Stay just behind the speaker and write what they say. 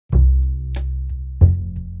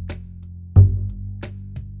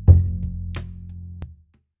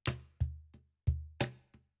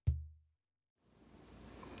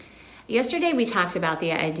Yesterday we talked about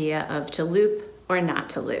the idea of to loop or not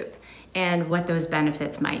to loop and what those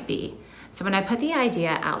benefits might be. So when I put the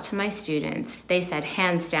idea out to my students, they said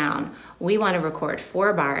hands down, we want to record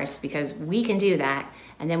 4 bars because we can do that,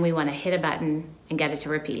 and then we want to hit a button and get it to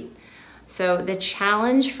repeat. So the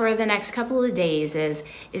challenge for the next couple of days is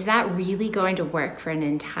that really going to work for an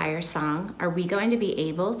entire song? Are we going to be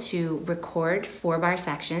able to record 4-bar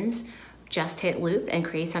sections, just hit loop and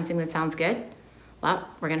create something that sounds good? Well,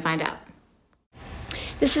 we're going to find out.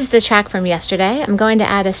 This is the track from yesterday. I'm going to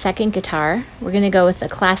add a second guitar. We're going to go with a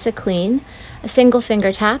classic clean, a single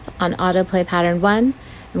finger tap on autoplay pattern 1.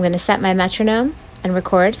 I'm going to set my metronome and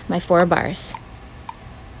record my 4 bars.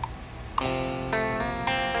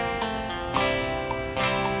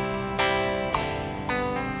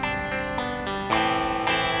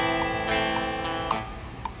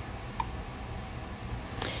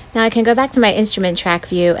 Now I can go back to my instrument track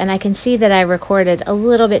view and I can see that I recorded a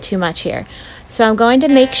little bit too much here. So I'm going to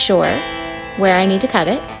make sure where I need to cut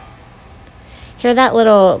it. Hear that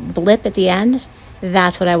little blip at the end?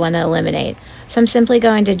 That's what I want to eliminate. So I'm simply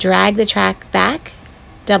going to drag the track back,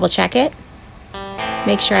 double check it,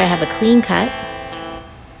 make sure I have a clean cut.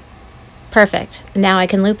 Perfect. Now I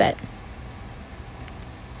can loop it.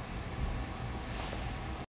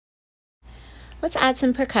 Let's add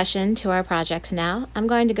some percussion to our project now. I'm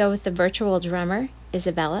going to go with the virtual drummer,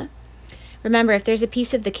 Isabella. Remember, if there's a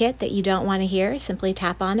piece of the kit that you don't want to hear, simply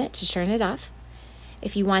tap on it to turn it off.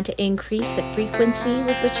 If you want to increase the frequency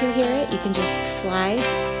with which you hear it, you can just slide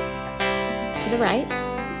to the right.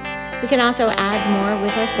 We can also add more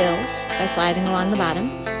with our fills by sliding along the bottom.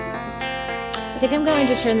 I think I'm going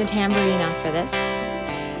to turn the tambourine off for this.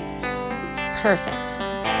 Perfect.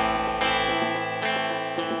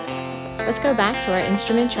 Let's go back to our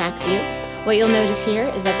instrument track view. What you'll notice here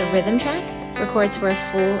is that the rhythm track records for a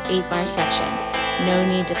full 8-bar section. No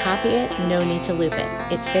need to copy it, no need to loop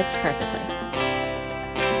it. It fits perfectly.